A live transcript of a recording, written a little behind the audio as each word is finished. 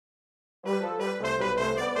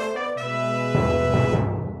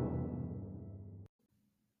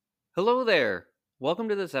Hello there. Welcome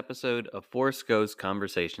to this episode of Force Ghost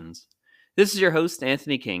Conversations. This is your host,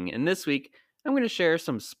 Anthony King, and this week I'm going to share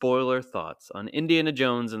some spoiler thoughts on Indiana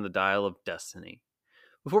Jones and the Dial of Destiny.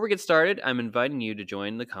 Before we get started, I'm inviting you to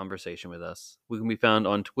join the conversation with us. We can be found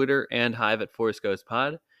on Twitter and Hive at Force Ghost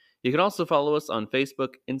Pod. You can also follow us on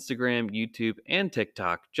Facebook, Instagram, YouTube, and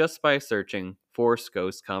TikTok just by searching Force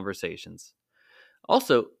Ghost Conversations.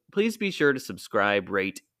 Also, please be sure to subscribe,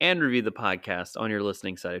 rate, and review the podcast on your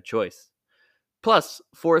listening site of choice. Plus,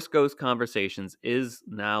 Force Ghost Conversations is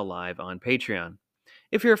now live on Patreon.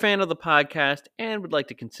 If you're a fan of the podcast and would like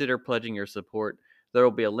to consider pledging your support, there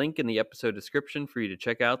will be a link in the episode description for you to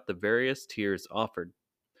check out the various tiers offered.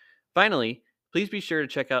 Finally, please be sure to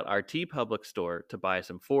check out our TeePublic store to buy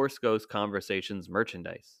some Force Ghost Conversations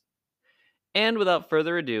merchandise. And without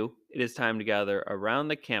further ado, it is time to gather around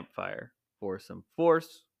the campfire for some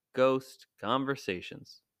Force Ghost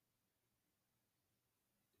Conversations.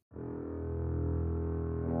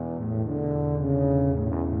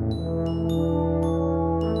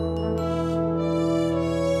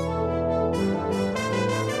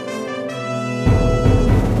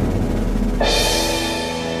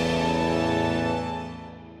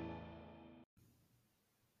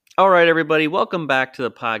 All right, everybody, welcome back to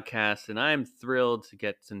the podcast, and I'm thrilled to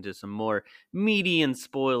get into some more meaty and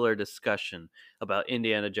spoiler discussion about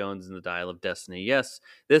Indiana Jones and the Dial of Destiny. Yes,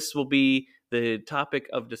 this will be the topic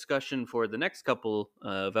of discussion for the next couple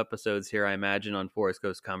of episodes here, I imagine, on Force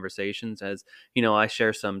Ghost Conversations, as, I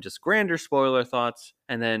share some just grander spoiler thoughts,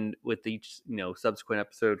 and then with each, subsequent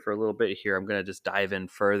episode for a little bit here, I'm going to just dive in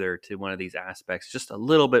further to one of these aspects, just a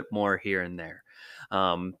little bit more here and there.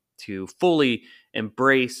 To fully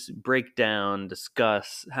embrace, break down,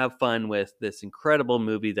 discuss, have fun with this incredible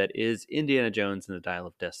movie that is Indiana Jones and the Dial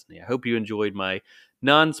of Destiny. I hope you enjoyed my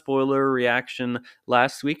non-spoiler reaction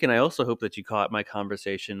last week, and I also hope that you caught my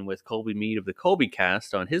conversation with Colby Mead of the Colby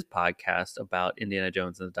Cast on his podcast about Indiana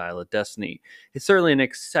Jones and the Dial of Destiny. It's certainly an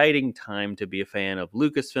exciting time to be a fan of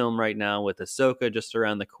Lucasfilm right now, with Ahsoka just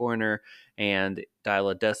around the corner and Dial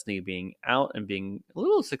of Destiny being out and being a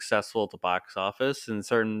little successful at the box office in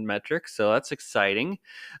certain metrics. So that's exciting.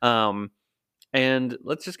 And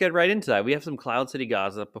let's just get right into that. We have some Cloud City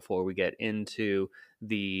gossip before we get into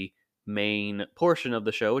the main portion of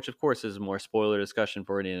the show, which of course is more spoiler discussion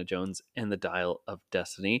for Indiana Jones and the Dial of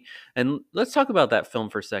Destiny. And let's talk about that film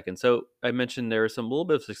for a second. So I mentioned there was some little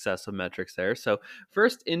bit of success of metrics there. So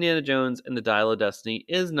first, Indiana Jones and the Dial of Destiny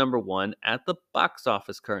is number one at the box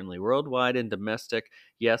office currently, worldwide and domestic.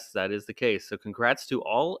 Yes, that is the case. So congrats to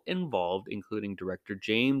all involved, including director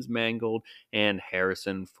James Mangold and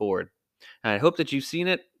Harrison Ford. And I hope that you've seen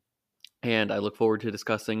it, and I look forward to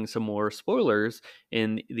discussing some more spoilers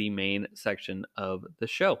in the main section of the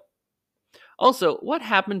show. Also, what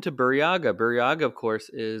happened to Burryaga? Burryaga, of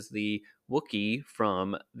course, is the Wookiee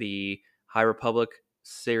from the High Republic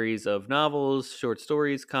series of novels, short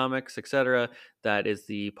stories, comics, etc. That is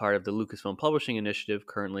the part of the Lucasfilm Publishing Initiative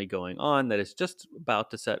currently going on, that is just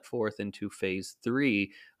about to set forth into phase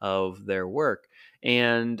 3 of their work.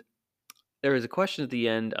 And there is a question at the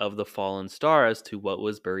end of The Fallen Star as to what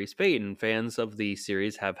was Burry's fate, and fans of the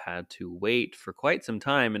series have had to wait for quite some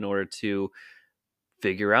time in order to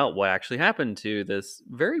figure out what actually happened to this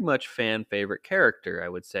very much fan favorite character, I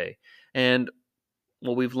would say. And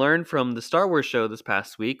what we've learned from the Star Wars show this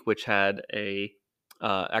past week, which had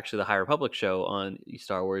actually the High Republic show on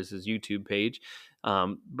Star Wars' YouTube page,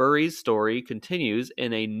 Burry's story continues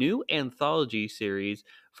in a new anthology series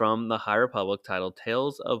from the High Republic titled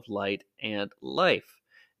Tales of Light and Life.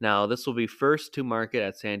 Now, this will be first to market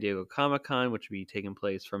at San Diego Comic-Con, which will be taking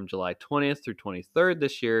place from July 20th through 23rd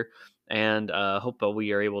this year. And hope that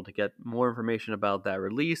we are able to get more information about that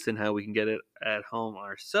release and how we can get it at home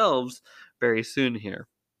ourselves very soon here.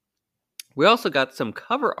 We also got some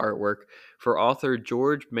cover artwork for author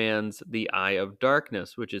George Mann's The Eye of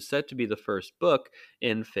Darkness, which is set to be the first book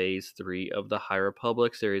in Phase 3 of the High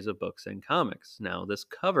Republic series of books and comics. Now, this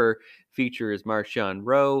cover features Marchion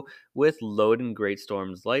Ro with Loden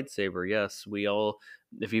Greatstorm's lightsaber. Yes,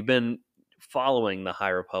 if you've been following the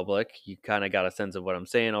High Republic, you kind of got a sense of what I'm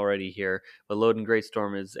saying already here. But Loden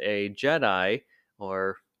Greatstorm is a Jedi,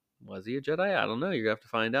 or was he a Jedi? I don't know. You're going to have to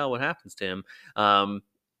find out what happens to him.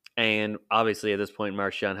 And obviously, at this point,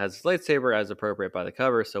 Marchion has his lightsaber as appropriate by the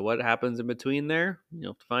cover. So what happens in between there?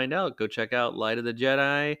 You'll have to find out. Go check out Light of the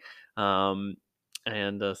Jedi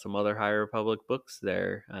and some other High Republic books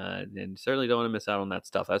there. And certainly don't want to miss out on that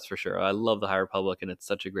stuff. That's for sure. I love the High Republic, and it's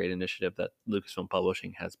such a great initiative that Lucasfilm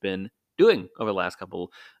Publishing has been doing over the last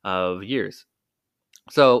couple of years.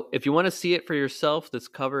 So if you want to see it for yourself, this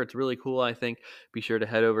cover, it's really cool, I think. Be sure to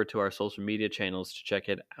head over to our social media channels to check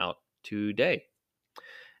it out today.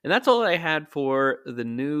 And that's all I had for the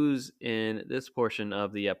news in this portion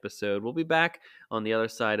of the episode. We'll be back on the other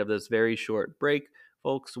side of this very short break,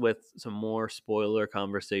 folks, with some more spoiler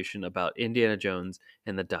conversation about Indiana Jones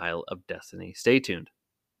and the Dial of Destiny. Stay tuned.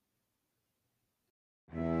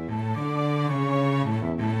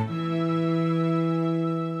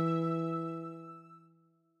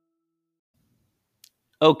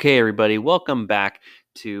 Okay, everybody, welcome back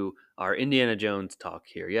to our Indiana Jones talk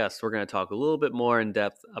here. Yes, we're going to talk a little bit more in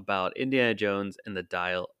depth about Indiana Jones and the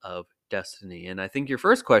Dial of Destiny. And I think your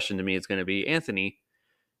first question to me is going to be, Anthony,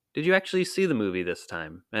 did you actually see the movie this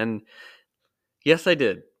time? And yes, I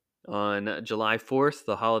did. On July 4th,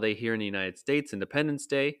 the holiday here in the United States, Independence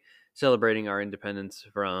Day, celebrating our independence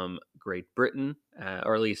from Great Britain,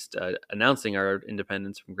 or at least announcing our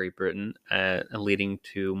independence from Great Britain, leading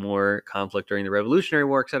to more conflict during the Revolutionary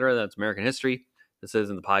War, etc. That's American history. This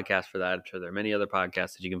isn't the podcast for that. I'm sure there are many other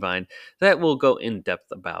podcasts that you can find that will go in depth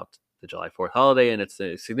about the July 4th holiday and its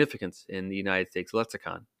significance in the United States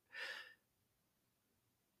lexicon.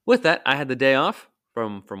 With that, I had the day off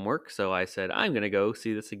from work, so I said I'm going to go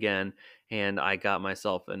see this again, and I got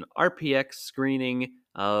myself an RPX screening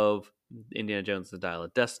of Indiana Jones: The Dial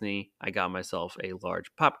of Destiny. I got myself a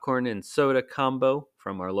large popcorn and soda combo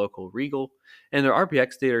from our local Regal, and their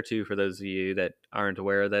RPX theater too. For those of you that aren't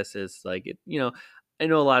aware of this, is like I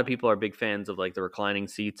know a lot of people are big fans of like the reclining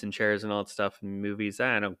seats and chairs and all that stuff in movies.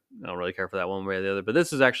 I don't really care for that one way or the other, but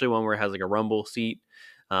this is actually one where it has like a rumble seat.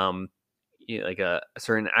 Um, like a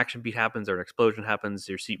certain action beat happens or an explosion happens,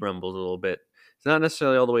 your seat rumbles a little bit. It's not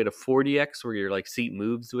necessarily all the way to 4DX where your like seat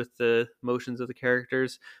moves with the motions of the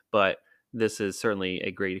characters, but this is certainly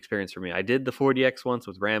a great experience for me. I did the 4DX once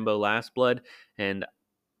with Rambo Last Blood, and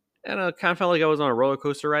I don't know, it kind of felt like I was on a roller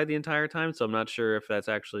coaster ride the entire time, so I'm not sure if that's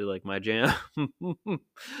actually like my jam.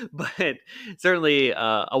 But certainly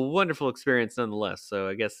a wonderful experience nonetheless. So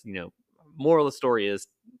I guess, moral of the story is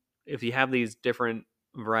if you have these different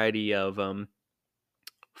variety of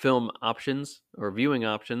film options or viewing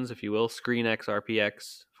options, if you will, ScreenX,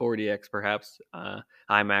 RPX, 4DX, perhaps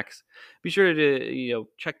IMAX. Be sure to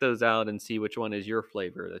check those out and see which one is your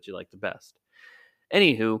flavor that you like the best.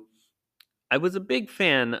 Anywho, I was a big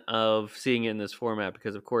fan of seeing it in this format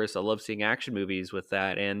because, of course, I love seeing action movies with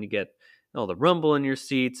that, and you get all the rumble in your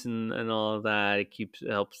seats and all of that. It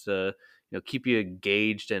helps keep you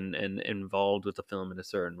engaged and involved with the film in a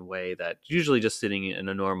certain way that usually just sitting in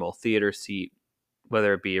a normal theater seat,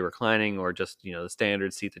 whether it be reclining or just the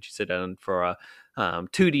standard seat that you sit down for a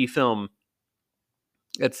 2D film.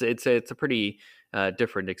 It's a pretty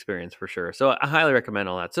different experience for sure. So I highly recommend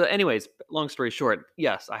all that. So, anyways, long story short,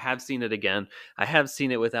 yes, I have seen it again. I have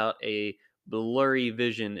seen it without a blurry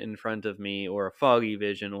vision in front of me, or a foggy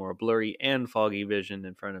vision, or a blurry and foggy vision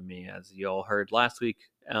in front of me, as you all heard last week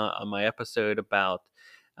on my episode about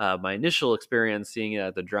my initial experience seeing it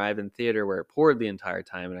at the drive-in theater where it poured the entire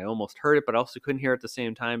time, and I almost heard it, but also couldn't hear it at the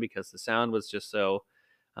same time because the sound was just so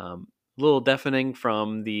a little deafening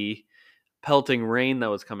from the pelting rain that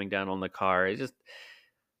was coming down on the car. It just,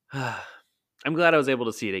 I'm glad I was able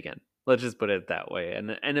to see it again. Let's just put it that way. And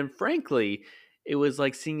then, frankly, it was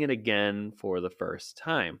like seeing it again for the first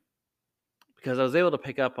time because I was able to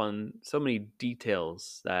pick up on so many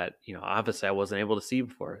details that obviously I wasn't able to see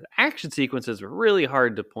before. The action sequences were really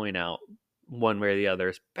hard to point out one way or the other,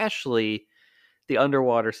 especially the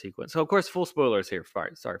underwater sequence. So, of course, full spoilers here.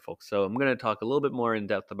 Sorry, folks. So, I'm going to talk a little bit more in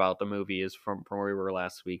depth about the movie is from where we were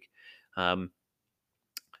last week. So,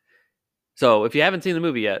 if you haven't seen the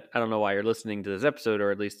movie yet, I don't know why you're listening to this episode, or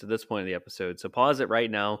at least to this point of the episode. So, pause it right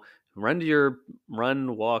now.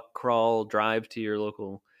 Run, walk, crawl, drive to your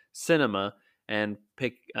local cinema and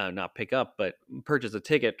not pick up, but purchase a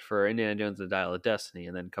ticket for Indiana Jones: The Dial of Destiny,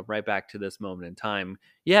 and then come right back to this moment in time.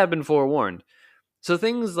 You have been forewarned. So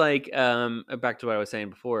things like back to what I was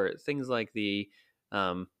saying before, things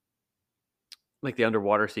um, like the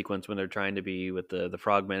underwater sequence when they're trying to be with the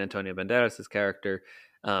frogman Antonio Banderas' character,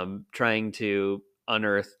 trying to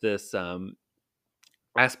unearth this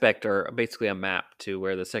aspect or basically a map to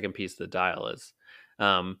where the second piece of the dial is,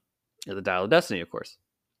 the Dial of Destiny, of course.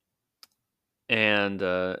 And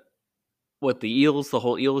with the eels, the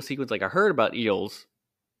whole eel sequence, like I heard about eels,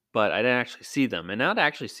 but I didn't actually see them. And now to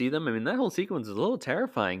actually see them, I mean, that whole sequence is a little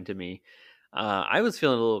terrifying to me. I was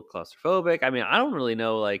feeling a little claustrophobic. I mean, I don't really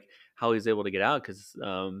know like how he's able to get out because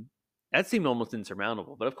that seemed almost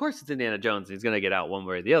insurmountable. But of course, it's Indiana Jones; and he's going to get out one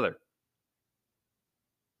way or the other.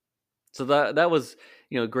 So that was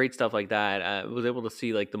great stuff like that. I was able to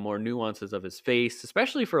see like the more nuances of his face,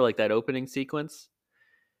 especially for like that opening sequence.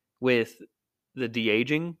 with the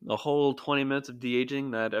de-aging, the whole 20 minutes of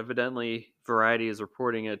de-aging that evidently Variety is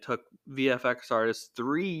reporting it took VFX artists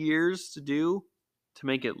 3 years to do to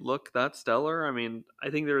make it look that stellar. I mean, I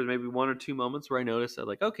think there was maybe one or two moments where I noticed that,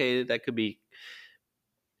 like, okay, that could be,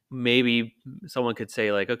 maybe someone could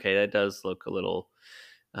say, like, okay, that does look a little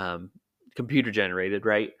um, computer generated,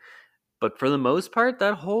 right? But for the most part,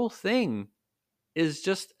 that whole thing is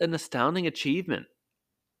just an astounding achievement.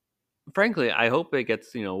 Frankly, I hope it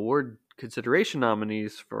gets, award consideration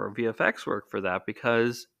nominees for VFX work for that,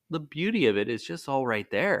 because the beauty of it is just all right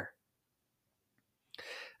there.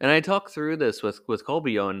 And I talked through this with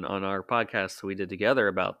Colby on our podcast we did together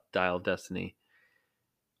about Dial of Destiny,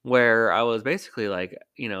 where I was basically like,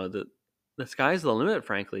 the sky's the limit,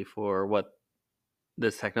 frankly, for what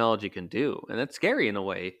this technology can do. And that's scary in a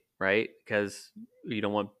way, right? Because you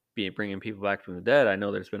don't want bringing people back from the dead. I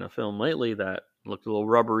know there's been a film lately that looked a little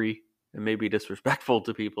rubbery and maybe disrespectful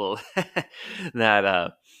to people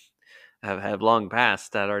that have long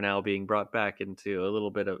passed, that are now being brought back into a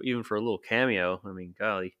little bit of, even for a little cameo. I mean,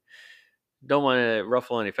 golly, don't want to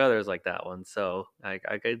ruffle any feathers like that one. So I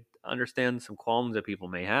could understand some qualms that people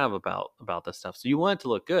may have about this stuff. So you want it to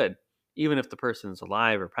look good, even if the person's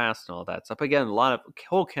alive or passed and all that stuff. Again,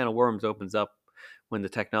 whole can of worms opens up when the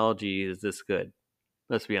technology is this good.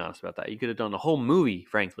 Let's be honest about that. You could have done a whole movie,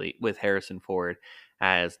 frankly, with Harrison Ford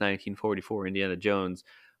as 1944 Indiana Jones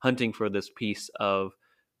hunting for this piece of,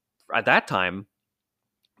 at that time,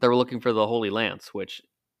 they were looking for the Holy Lance, which,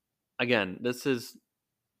 again, this is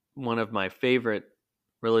one of my favorite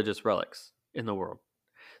religious relics in the world.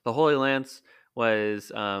 The Holy Lance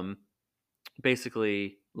was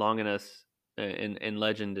basically, Longinus in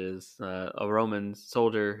legend is a Roman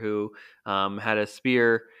soldier who had a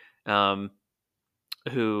spear,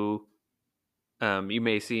 who you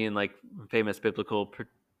may see in like famous biblical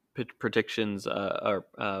predictions, or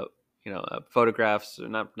photographs,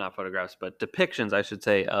 not photographs, but depictions, I should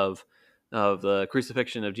say, of the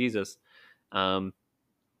crucifixion of Jesus. Um,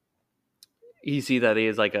 you see that he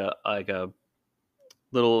has like a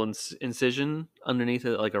little incision underneath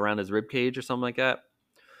it, like around his rib cage or something like that.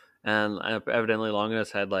 And evidently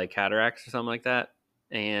Longinus had like cataracts or something like that,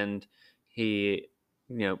 and he,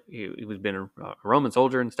 he was been a Roman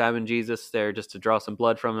soldier and stabbing Jesus there just to draw some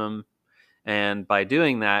blood from him, and by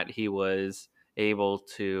doing that, he was able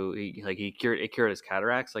to, he cured his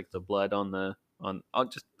cataracts, like the blood on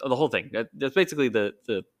just the whole thing. That's basically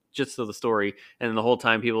the gist of the story. And the whole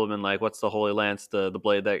time, people have been like, "What's the Holy Lance? The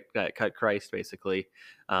blade that cut Christ," basically.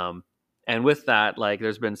 And with that, like,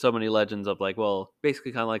 there's been so many legends of like, well,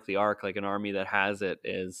 basically kind of like the Ark, like an army that has it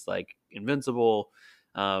is like invincible.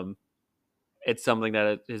 Um, it's something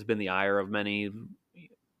that has been the ire of many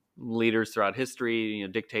leaders throughout history,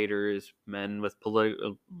 dictators, men with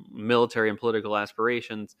military and political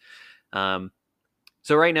aspirations. Um,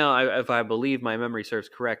 so right now, if I believe my memory serves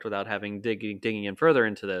correct, without having digging in further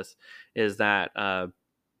into this, is that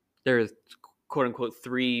there's quote unquote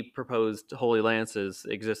 3 proposed Holy Lances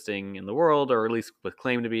existing in the world, or at least with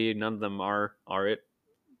claim to be. None of them are it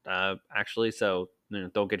actually. So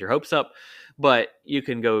don't get your hopes up. But you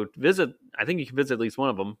can go visit. I think you can visit at least one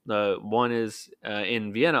of them. The one is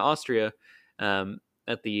in Vienna, Austria,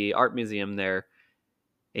 at the art museum there,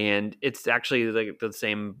 and it's actually like the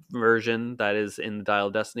same version that is in the Dial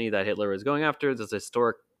of Destiny that Hitler was going after. There's a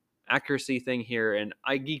historic accuracy thing here, and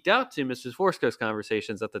I geeked out to Mrs. Forsco's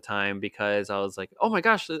conversations at the time, because I was like, oh my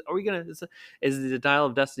gosh, are we gonna, is the Dial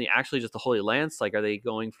of Destiny actually just the Holy Lance? Like, are they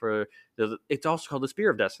going for it's also called the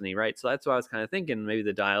Spear of Destiny, right? So that's what I was kind of thinking, maybe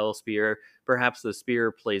the dial spear, perhaps the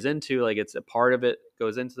spear plays into, like, it's a part of it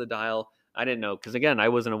goes into the dial. I didn't know, because again, I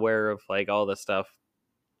wasn't aware of like all this stuff.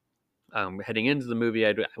 Heading into the movie,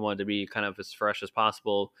 I wanted to be kind of as fresh as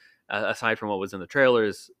possible. Aside from what was in the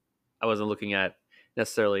trailers, I wasn't looking at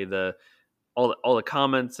necessarily all the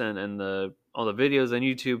comments and the all the videos on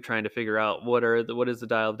YouTube, trying to figure out what is the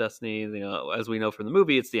Dial of Destiny. As we know from the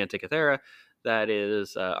movie, it's the Antikythera that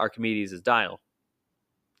is Archimedes' dial.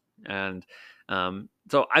 And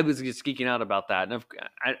so I was just geeking out about that. And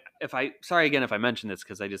if I sorry again if I mention this,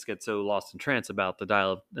 because I just get so lost in trance about the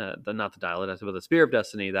Dial of not the Dial, but the Spear of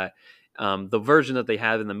Destiny, that the version that they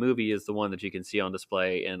have in the movie is the one that you can see on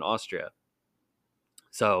display in Austria.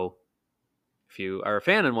 So if you are a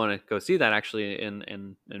fan and want to go see that actually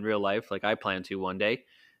in real life, like I plan to one day,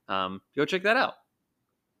 go check that out.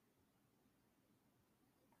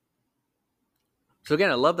 So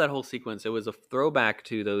again, I love that whole sequence. It was a throwback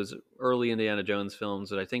to those early Indiana Jones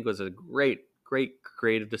films that I think was a great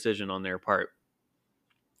creative decision on their part.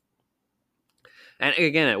 And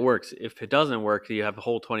again, it works. If it doesn't work, you have a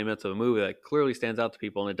whole 20 minutes of a movie that clearly stands out to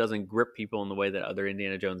people and it doesn't grip people in the way that other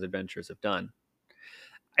Indiana Jones adventures have done.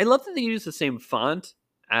 I love that they use the same font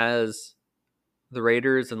as the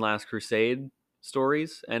Raiders and Last Crusade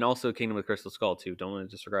stories, and also Kingdom of the Crystal Skull too. Don't want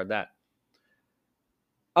to disregard that.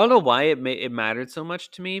 I don't know why it mattered so much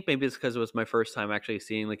to me. Maybe it's because it was my first time actually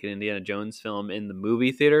seeing like an Indiana Jones film in the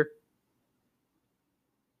movie theater.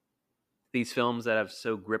 These films that have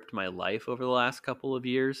so gripped my life over the last couple of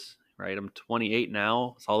years. Right, I'm 28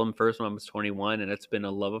 now. Saw them first when I was 21, and it's been a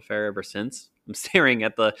love affair ever since. I'm staring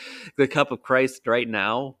at the Cup of Christ right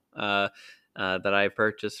now that I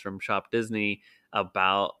purchased from Shop Disney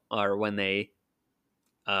about or when they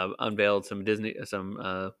unveiled some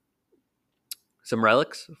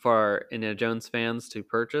relics for our Indiana Jones fans to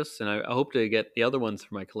purchase, and I hope to get the other ones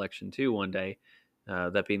for my collection too one day.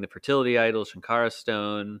 That being the fertility idol, Shankara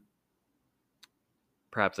Stone,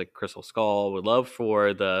 perhaps like Crystal Skull. Would love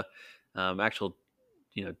for the actual,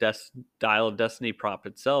 Dial of Destiny prop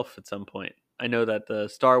itself at some point. I know that the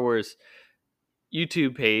Star Wars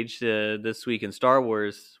YouTube page, This Week in Star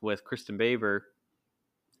Wars with Kristen Baver,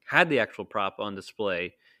 had the actual prop on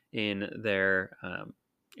display in their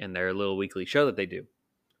little weekly show that they do,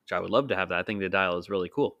 which I would love to have that. I think the dial is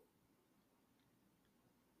really cool.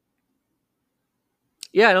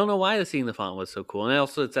 Yeah, I don't know why seeing the font was so cool. And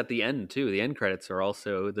also it's at the end too. The end credits are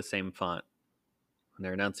also the same font. When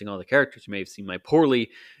they're announcing all the characters, you may have seen my poorly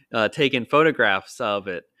taken photographs of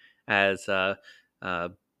it as I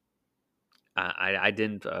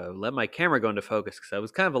didn't let my camera go into focus because I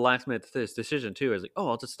was kind of a last minute decision too. I was like, oh,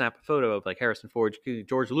 I'll just snap a photo of like Harrison Ford,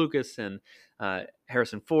 George Lucas, and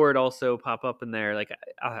Harrison Ford also pop up in there. Like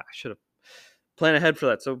I should have planned ahead for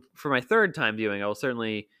that. So for my third time viewing, I will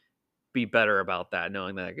certainly be better about that,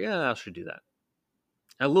 knowing that I should do that.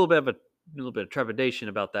 A little bit of trepidation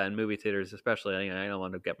about that in movie theaters, especially. I don't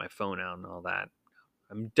want to get my phone out and all that.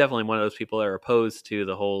 I'm definitely one of those people that are opposed to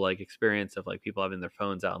the whole like experience of like people having their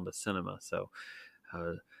phones out in the cinema. So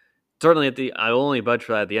certainly I only budge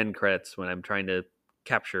for that at the end credits when I'm trying to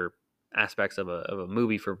capture aspects of a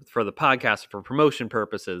movie for the podcast for promotion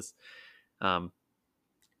purposes. But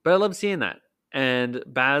I love seeing that. And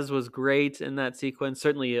Baz was great in that sequence.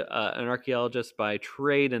 Certainly an archaeologist by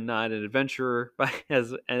trade and not an adventurer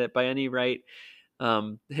by any right.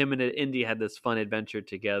 Him and Indy had this fun adventure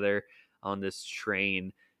together on this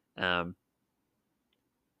train. And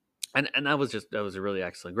that was a really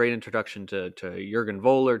excellent, great introduction to Jürgen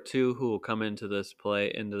Voller too, who will come into this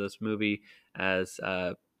movie as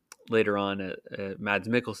later on Mads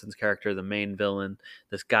Mikkelsen's character, the main villain,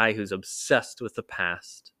 this guy who's obsessed with the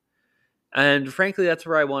past. And frankly, that's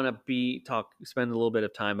where I want to spend a little bit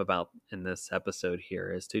of time about in this episode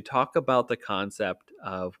here, is to talk about the concept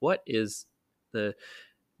of what is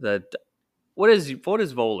what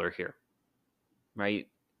is Voller here, right?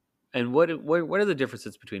 And what are the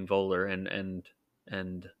differences between Voller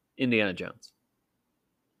and Indiana Jones?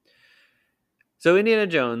 So Indiana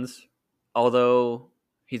Jones, although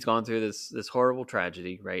he's gone through this horrible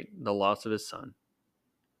tragedy, right, the loss of his son,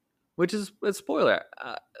 which is a spoiler.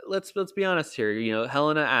 Let's be honest here.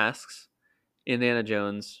 Helena asks Indiana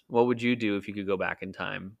Jones, "What would you do if you could go back in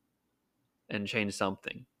time and change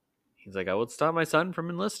something?" He's like, "I would stop my son from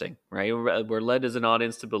enlisting." Right? We're led as an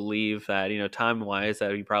audience to believe that time wise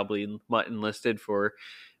that he probably enlisted for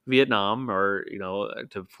Vietnam or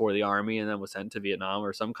for the army and then was sent to Vietnam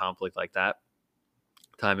or some conflict like that.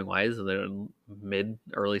 Timing wise, in the mid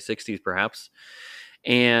early 60s perhaps,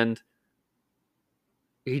 and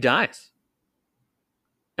he dies.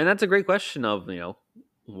 And that's a great question of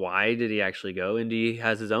why did he actually go? Indy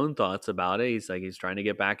has his own thoughts about it. He's trying to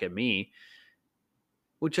get back at me,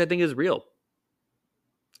 which I think is real.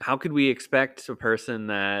 How could we expect a person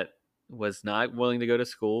that was not willing to go to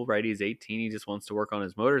school, right? He's 18, he just wants to work on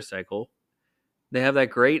his motorcycle. They have that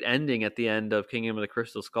great ending at the end of Kingdom of the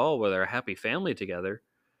Crystal Skull where they're a happy family together.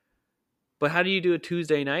 But how do you do a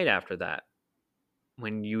Tuesday night after that?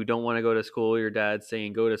 When you don't want to go to school, your dad's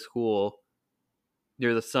saying go to school.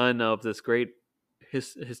 You're the son of this great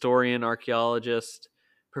historian, archaeologist,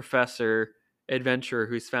 professor, adventurer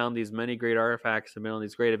who's found these many great artifacts and been on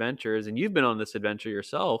these great adventures, and you've been on this adventure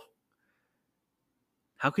yourself.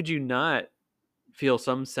 How could you not feel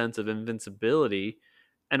some sense of invincibility?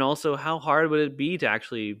 And also, how hard would it be to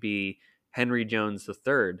actually be Henry Jones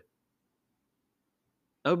III?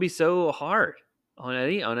 That would be so hard on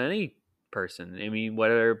any person. I mean,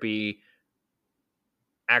 whether it be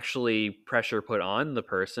actually pressure put on the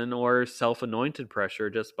person or self-anointed pressure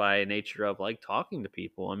just by nature of like talking to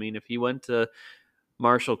people. I mean, if he went to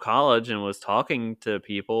Marshall College and was talking to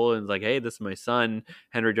people and was like, hey, this is my son,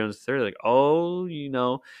 Henry Jones III. Like, oh,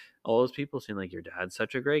 all those people seem like your dad's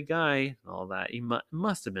such a great guy and all that. He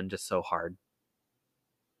must have been just so hard.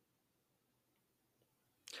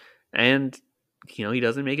 And, he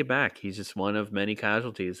doesn't make it back. He's just one of many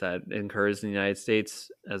casualties that occurs in the United States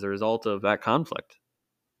as a result of that conflict.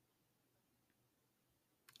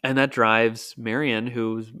 And that drives Marion,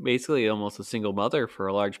 who's basically almost a single mother for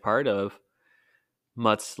a large part of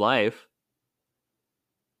Mutt's life,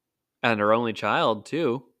 and her only child,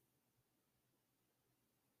 too.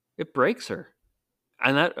 It breaks her.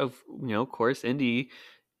 And that, of course, Indy,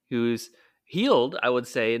 who's healed, I would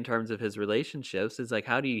say, in terms of his relationships, is like,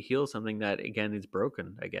 how do you heal something that, again, is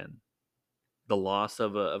broken again? The loss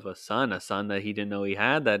of a son that he didn't know he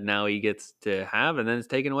had, that now he gets to have, and then it's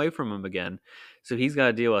taken away from him again. So he's got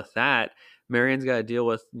to deal with that. Marion's got to deal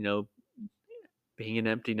with, being an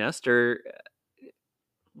empty nester,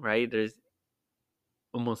 right? There's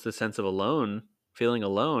almost a sense of feeling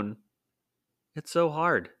alone. It's so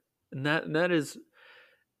hard. And that is,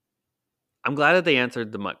 I'm glad that they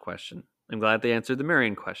answered the Mutt question. I'm glad they answered the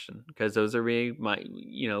Marion question, because those are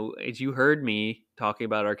as you heard me talking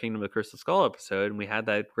about our Kingdom of the Crystal Skull episode, and we had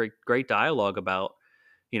that great dialogue about,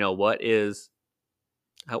 what is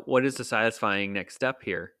the satisfying next step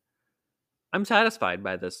here. I'm satisfied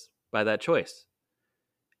by that choice.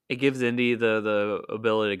 It gives Indy the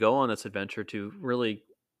ability to go on this adventure to really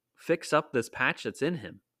fix up this patch that's in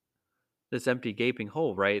him, this empty gaping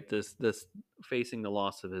hole, right? This facing the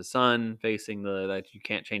loss of his son, facing that you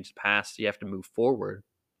can't change the past, you have to move forward,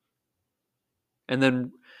 and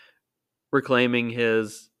then reclaiming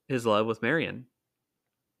his love with Marion.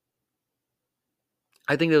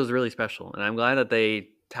 I think that was really special, and I'm glad that they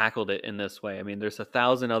tackled it in this way. I mean, there's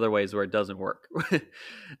 1,000 other ways where it doesn't work.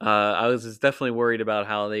 I was just definitely worried about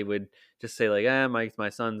how they would just say like, my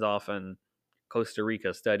son's off in Costa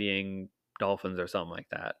Rica studying dolphins or something like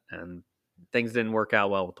that, and things didn't work out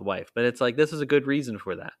well with the wife. But it's like, this is a good reason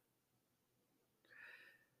for that.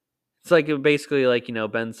 It's like basically like,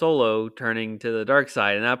 Ben Solo turning to the dark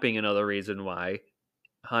side, and that being another reason why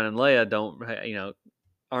Han and Leia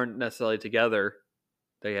aren't necessarily together.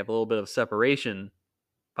 They have a little bit of separation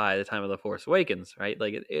by the time of The Force Awakens, right?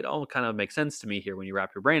 Like it all kind of makes sense to me here when you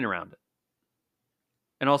wrap your brain around it.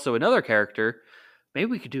 And also another character, maybe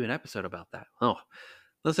we could do an episode about that. Oh,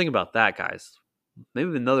 let's think about that, guys.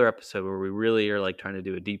 Maybe another episode where we really are like trying to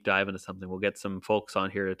do a deep dive into something. We'll get some folks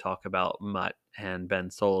on here to talk about Mutt and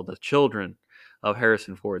Ben Solo, the children of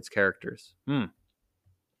Harrison Ford's characters.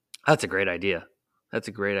 That's a great idea. Let's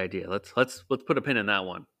put a pin in that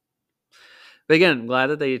one. But again, I'm glad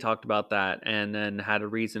that they talked about that and then had a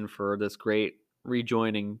reason for this great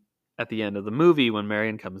rejoining at the end of the movie when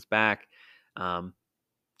Marion comes back. And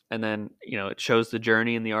then, it shows the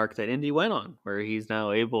journey and the arc that Indy went on, where he's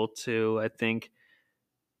now able to, I think,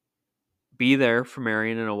 be there for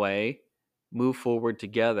Marion in a way, move forward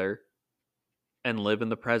together, and live in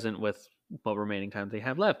the present with what remaining time they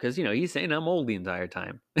have left. Because, he's saying I'm old the entire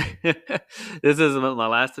time. This is my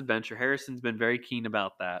last adventure. Harrison's been very keen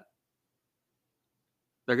about that.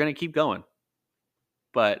 They're going to keep going.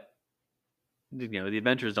 But, the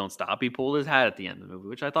adventures don't stop. He pulled his hat at the end of the movie,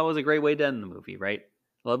 which I thought was a great way to end the movie, right?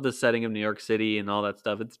 I love the setting of New York City and all that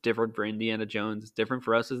stuff. It's different for Indiana Jones. It's different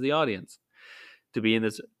for us as the audience to be in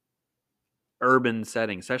this urban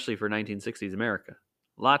setting, especially for 1960s America.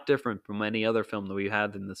 A lot different from any other film that we've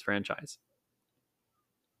had in this franchise.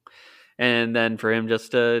 And then for him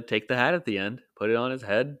just to take the hat at the end, put it on his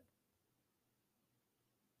head,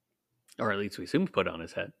 or at least we assume to put it on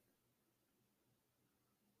his head,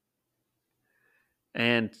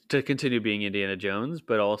 and to continue being Indiana Jones,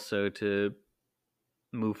 but also to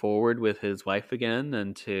move forward with his wife again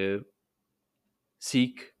and to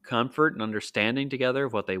seek comfort and understanding together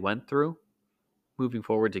of what they went through, moving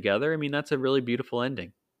forward together. I mean, that's a really beautiful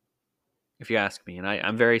ending, if you ask me. And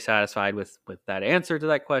I'm very satisfied with that answer to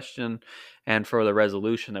that question and for the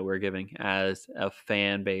resolution that we're giving as a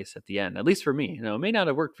fan base at the end, at least for me. It may not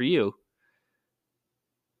have worked for you,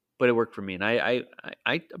 but it worked for me. And I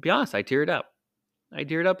be honest, I teared up. I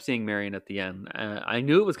teared up seeing Marion at the end. I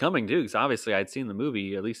knew it was coming too, because obviously I'd seen the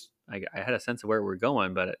movie. At least I had a sense of where we're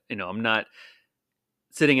going, but I'm not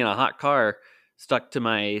sitting in a hot car stuck to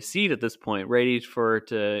my seat at this point, ready for it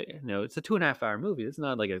to, it's a 2.5 hour movie. It's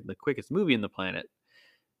not like the quickest movie in the planet.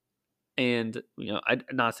 And, I'm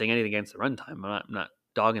not saying anything against the runtime. I'm not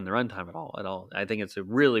dogging the runtime at all. I think it's a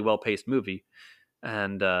really well-paced movie.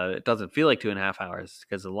 And it doesn't feel like 2.5 hours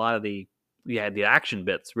because a lot of the action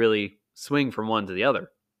bits really swing from one to the other.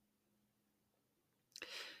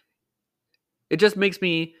 It just makes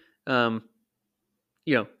me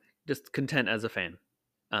just content as a fan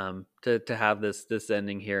to have this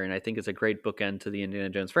ending here. And I think it's a great bookend to the Indiana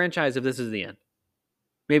Jones franchise if this is the end.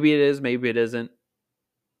 Maybe it is, maybe it isn't.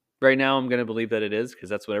 Right now, I'm going to believe that it is because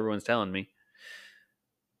that's what everyone's telling me.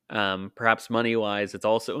 Perhaps money-wise, it's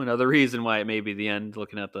also another reason why it may be the end,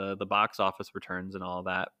 looking at the box office returns and all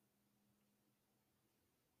that.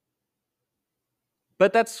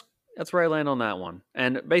 But that's where I land on that one.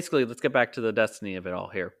 And basically, let's get back to the destiny of it all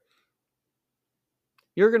here.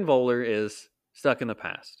 Jurgen Voller is stuck in the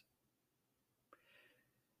past.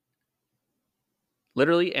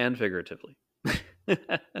 Literally and figuratively.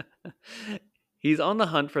 He's on the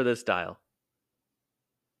hunt for this dial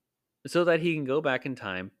so that he can go back in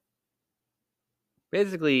time,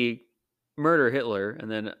 basically murder Hitler, and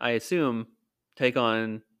then I assume take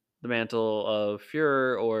on the mantle of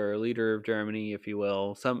Fuhrer or leader of Germany, if you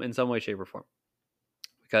will, in some way, shape, or form.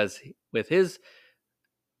 Because with his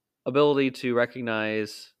ability to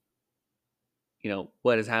recognize,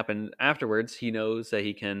 what has happened afterwards, he knows that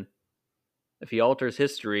he can, if he alters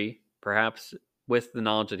history, perhaps with the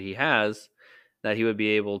knowledge that he has, that he would be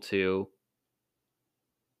able to,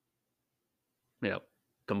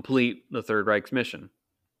 complete the Third Reich's mission.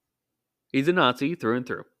 He's a Nazi through and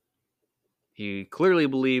through. He clearly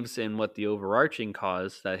believes in what the overarching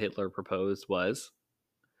cause that Hitler proposed was.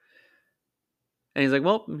 And he's like,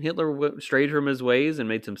 well, Hitler strayed from his ways and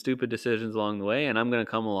made some stupid decisions along the way, and I'm going to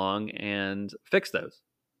come along and fix those.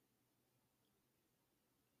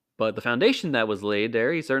 But the foundation that was laid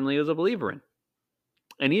there, he certainly was a believer in.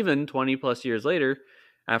 And even 20 plus years later,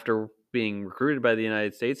 after being recruited by the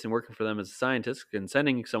United States and working for them as a scientist and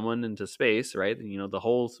sending someone into space, right? The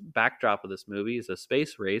whole backdrop of this movie is a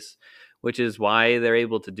space race, which is why they're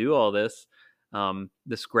able to do all this,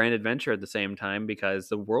 this grand adventure at the same time, because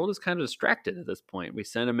the world is kind of distracted at this point. We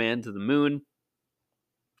sent a man to the moon,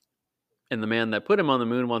 and the man that put him on the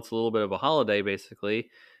moon wants a little bit of a holiday, basically,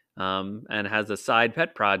 and has a side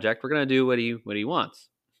pet project. We're going to do what he wants.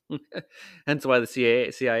 Hence why the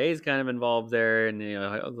CIA is kind of involved there, and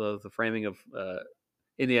the framing of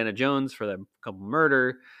Indiana Jones for the couple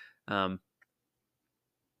murder.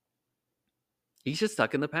 He's just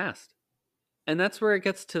stuck in the past, and that's where it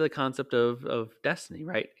gets to the concept of destiny,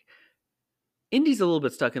 right? Indy's a little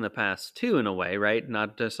bit stuck in the past too, in a way, right?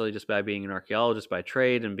 Not necessarily just by being an archaeologist by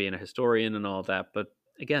trade and being a historian and all that, but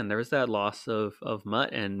again, there was that loss of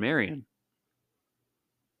Mutt and Marion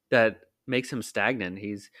that makes him stagnant.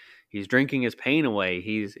 He's drinking his pain away.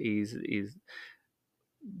 He's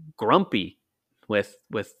grumpy with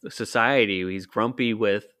society. He's grumpy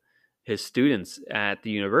with his students at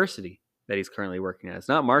the university that he's currently working at. It's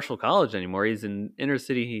not Marshall College anymore. He's in inner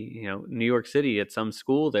city, New York City at some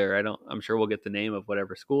school there. I'm sure we'll get the name of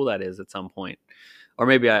whatever school that is at some point. Or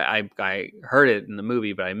maybe I heard it in the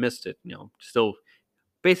movie, but I missed it. Still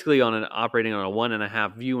basically operating on a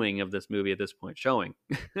 1.5 viewing of this movie at this point showing.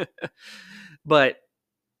 But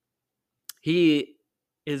he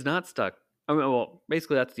is not stuck. I mean, well,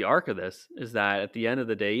 basically that's the arc of this, is that at the end of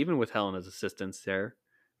the day, even with Helena's assistance there,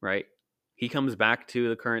 right, he comes back to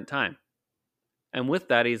the current time. And with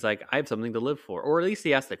that, he's like, I have something to live for. Or at least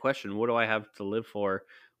he asked the question, what do I have to live for?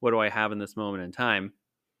 What do I have in this moment in time?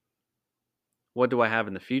 What do I have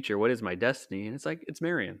in the future? What is my destiny? And it's like, it's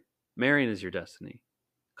Marion. Marion is your destiny.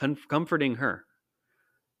 Comforting her.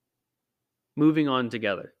 Moving on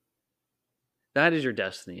together. That is your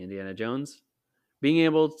destiny, Indiana Jones. Being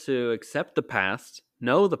able to accept the past,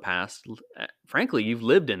 know the past. Frankly, you've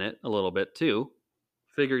lived in it a little bit too,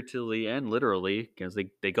 figuratively and literally, because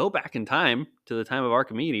they go back in time to the time of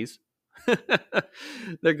Archimedes.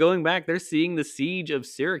 They're going back. They're seeing the siege of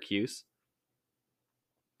Syracuse.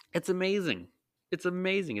 It's amazing. It's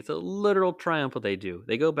amazing. It's a literal triumph what they do.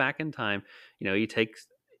 They go back in time. He takes...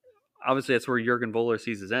 Obviously, that's where Jurgen Voller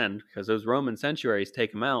sees his end, because those Roman centuries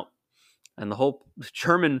take him out. And the whole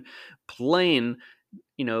German plane,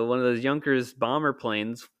 one of those Junkers bomber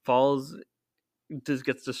planes just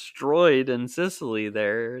gets destroyed in Sicily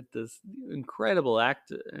there. This incredible act,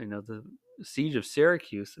 the siege of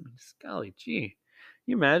Syracuse. I mean, golly gee. Can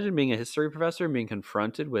you imagine being a history professor and being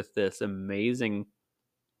confronted with this amazing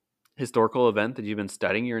historical event that you've been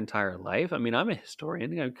studying your entire life? I mean, I'm a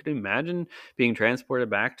historian. I could imagine being transported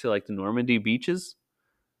back to like the Normandy beaches.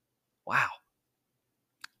 Wow.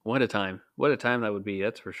 What a time. What a time that would be,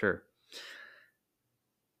 that's for sure.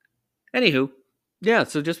 Anywho, yeah,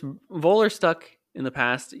 so just Voller stuck in the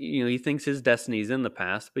past. He thinks his destiny is in the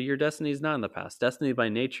past, but your destiny is not in the past. Destiny by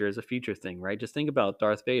nature is a future thing, right? Just think about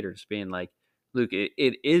Darth Vader just being like, Luke,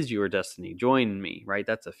 it is your destiny. Join me, right?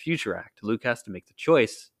 That's a future act. Luke has to make the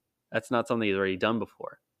choice. That's not something he's already done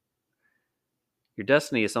before. Your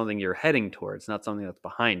destiny is something you're heading towards, not something that's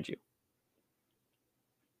behind you.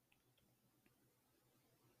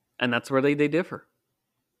 And that's where they differ.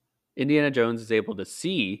 Indiana Jones is able to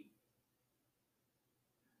see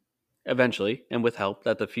eventually, and with help,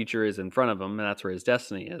 that the future is in front of him, and that's where his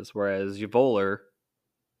destiny is. Whereas Voller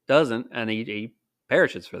doesn't, and he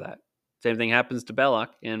perishes for that. Same thing happens to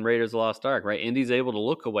Belloc in Raiders of the Lost Ark, right? Indy's able to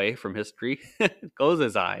look away from history, close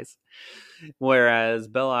his eyes, whereas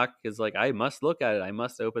Belloc is like, I must look at it. I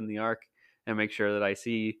must open the Ark and make sure that I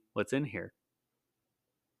see what's in here.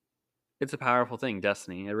 It's a powerful thing,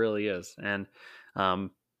 destiny. It really is. And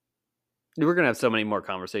we're going to have so many more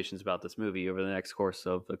conversations about this movie over the next course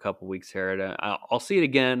of a couple weeks here. I'll see it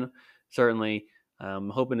again, certainly.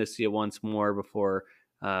 Hoping to see it once more before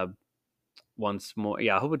once more.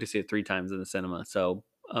 Yeah, hoping to see it 3 times in the cinema. So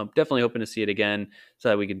definitely hoping to see it again so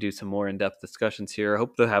that we can do some more in-depth discussions here. I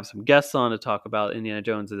hope to have some guests on to talk about Indiana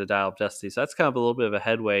Jones and the Dial of Destiny. So that's kind of a little bit of a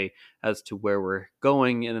headway as to where we're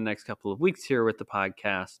going in the next couple of weeks here with the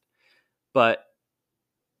podcast. But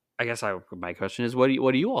I guess my question is, what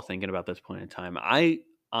are you all thinking about this point in time? I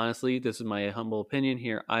honestly, this is my humble opinion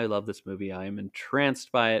here. I love this movie. I am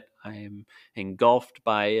entranced by it. I am engulfed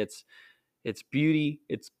by its beauty,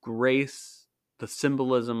 its grace, the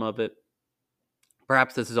symbolism of it.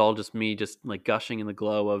 Perhaps this is all just me just like gushing in the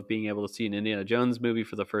glow of being able to see an Indiana Jones movie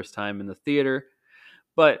for the first time in the theater.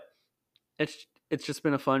 But it's just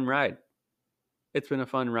been a fun ride. It's been a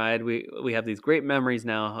fun ride. We have these great memories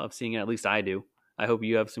now of seeing it. At least I do. I hope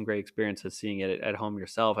you have some great experiences seeing it at home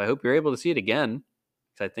yourself. I hope you're able to see it again,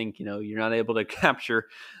 because I think you're not able to capture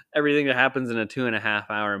everything that happens in a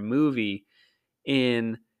 2.5-hour movie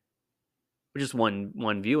in just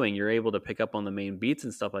one viewing. You're able to pick up on the main beats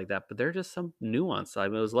and stuff like that, but there's just some nuance. I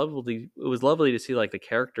mean, it was lovely to see like the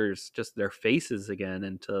characters, just their faces again,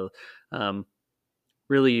 and to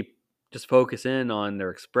really just focus in on their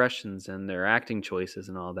expressions and their acting choices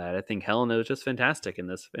and all that. I think Helena was just fantastic in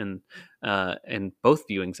this, in both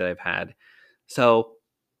viewings that I've had. So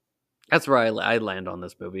that's where I land on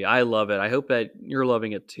this movie. I love it. I hope that you're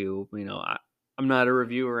loving it too. I'm not a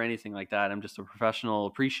reviewer or anything like that. I'm just a professional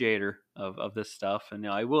appreciator of this stuff. And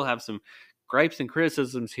I will have some gripes and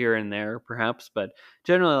criticisms here and there, perhaps, but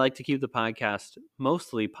generally I like to keep the podcast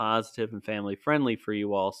mostly positive and family friendly for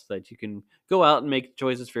you all, so that you can go out and make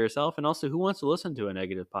choices for yourself. And also, who wants to listen to a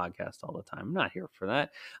negative podcast all the time? I'm not here for that.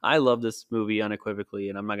 I love this movie unequivocally,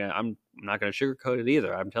 and I'm not gonna sugarcoat it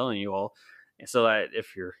either. I'm telling you all. So that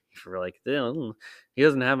if you're like, he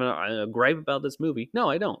doesn't have a gripe about this movie. No,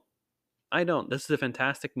 I don't. This is a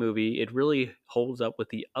fantastic movie. It really holds up with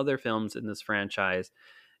the other films in this franchise,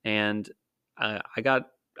 and I got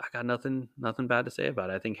nothing bad to say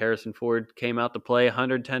about it. I think Harrison Ford came out to play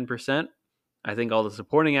 110%. I think all the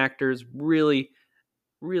supporting actors really,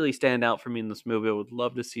 really stand out for me in this movie. I would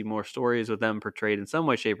love to see more stories with them portrayed in some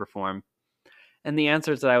way, shape, or form. And the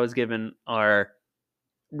answers that I was given are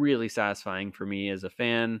really satisfying for me as a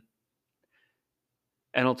fan.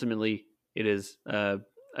 And ultimately, it is a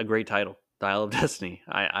great title, Dial of Destiny.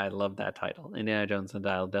 I love that title. Indiana Jones and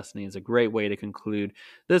Dial of Destiny is a great way to conclude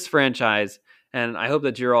this franchise. And I hope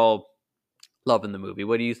that you're all loving the movie.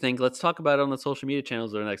 What do you think? Let's talk about it on the social media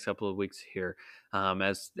channels over the next couple of weeks here.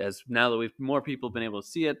 As now that more people have been able to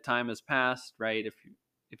see it, time has passed, right?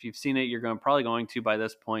 If you've seen it, you're probably going to by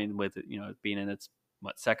this point, with it, being in its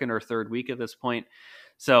second or third week at this point.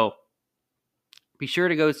 So be sure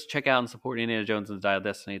to go check out and support Indiana Jones and the Dial of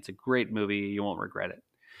Destiny. It's a great movie. You won't regret it.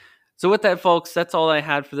 So with that, folks, that's all I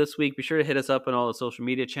had for this week. Be sure to hit us up on all the social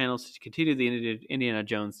media channels to continue the Indiana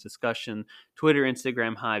Jones discussion. Twitter,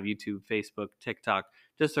 Instagram, Hive, YouTube, Facebook, TikTok.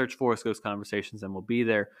 Just search Forest Ghost Conversations and we'll be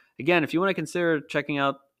there. Again, if you want to consider checking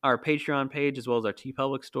out our Patreon page as well as our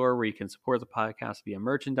TeePublic store, where you can support the podcast via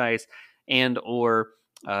merchandise and or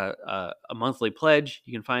a monthly pledge,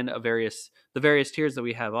 you can find the various tiers that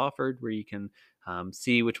we have offered, where you can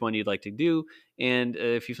see which one you'd like to do. And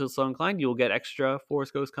if you feel so inclined, you'll get extra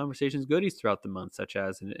Forest Ghost Conversations goodies throughout the month, such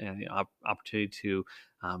as an opportunity to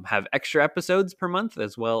have extra episodes per month,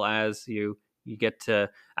 as well as you get to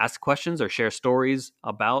ask questions or share stories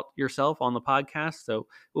about yourself on the podcast. So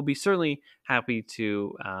we'll be certainly happy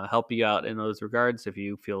to help you out in those regards if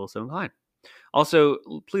you feel so inclined. Also,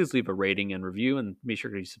 please leave a rating and review, and be sure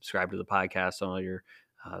to subscribe to the podcast on all your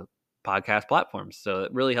podcast platforms. So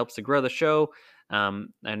it really helps to grow the show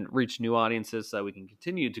and reach new audiences, so that we can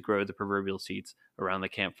continue to grow the proverbial seats around the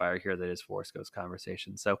campfire here that is Forest Ghost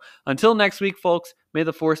Conversation. So until next week, folks, may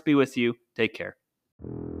the Force be with you. Take care.